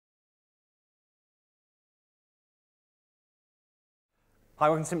Hi,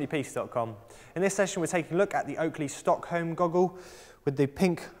 welcome to simplypeace.com. In this session we're taking a look at the Oakley Stockholm Goggle with the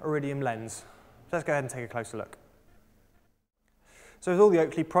pink Iridium lens. So let's go ahead and take a closer look. So with all the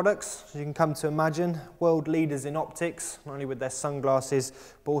Oakley products, as you can come to imagine, world leaders in optics, not only with their sunglasses,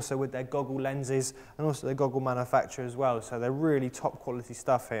 but also with their goggle lenses and also their goggle manufacturer as well. So they're really top quality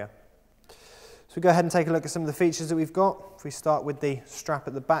stuff here. So we go ahead and take a look at some of the features that we've got. If we start with the strap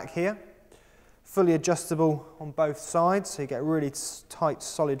at the back here, fully adjustable on both sides, so you get a really tight,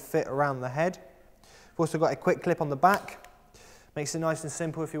 solid fit around the head. We've also got a quick clip on the back. Makes it nice and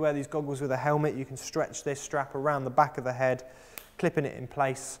simple. If you wear these goggles with a helmet, you can stretch this strap around the back of the head, clipping it in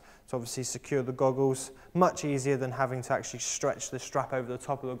place to obviously secure the goggles. Much easier than having to actually stretch the strap over the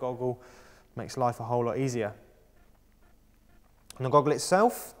top of the goggle. Makes life a whole lot easier. On the goggle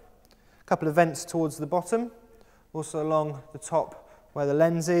itself, a couple of vents towards the bottom, also along the top where the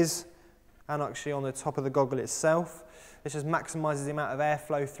lens is, and actually on the top of the goggle itself. This just maximises the amount of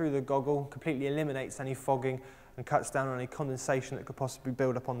airflow through the goggle, completely eliminates any fogging and cuts down on any condensation that could possibly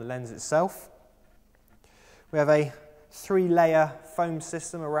build up on the lens itself. We have a 3-layer foam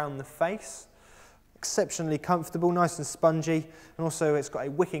system around the face, exceptionally comfortable, nice and spongy, and also it's got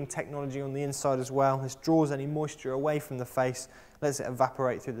a wicking technology on the inside as well. This draws any moisture away from the face, lets it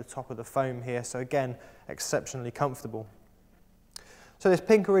evaporate through the top of the foam here, so again, exceptionally comfortable. So this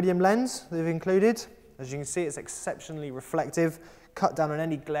pink Iridium lens they've included, as you can see, it's exceptionally reflective, cut down on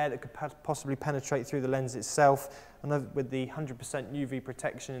any glare that could possibly penetrate through the lens itself, and with the 100% UV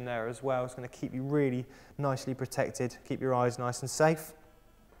protection in there as well, it's going to keep you really nicely protected, keep your eyes nice and safe.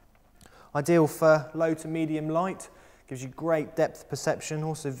 Ideal for low to medium light, gives you great depth perception,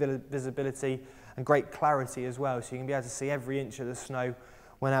 also visibility and great clarity as well, so you can be able to see every inch of the snow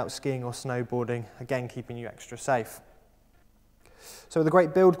when out skiing or snowboarding, again keeping you extra safe. So with the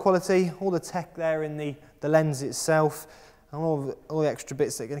great build quality, all the tech there in the lens itself, and all the extra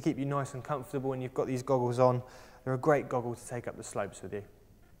bits that are going to keep you nice and comfortable when you've got these goggles on, they're a great goggle to take up the slopes with you.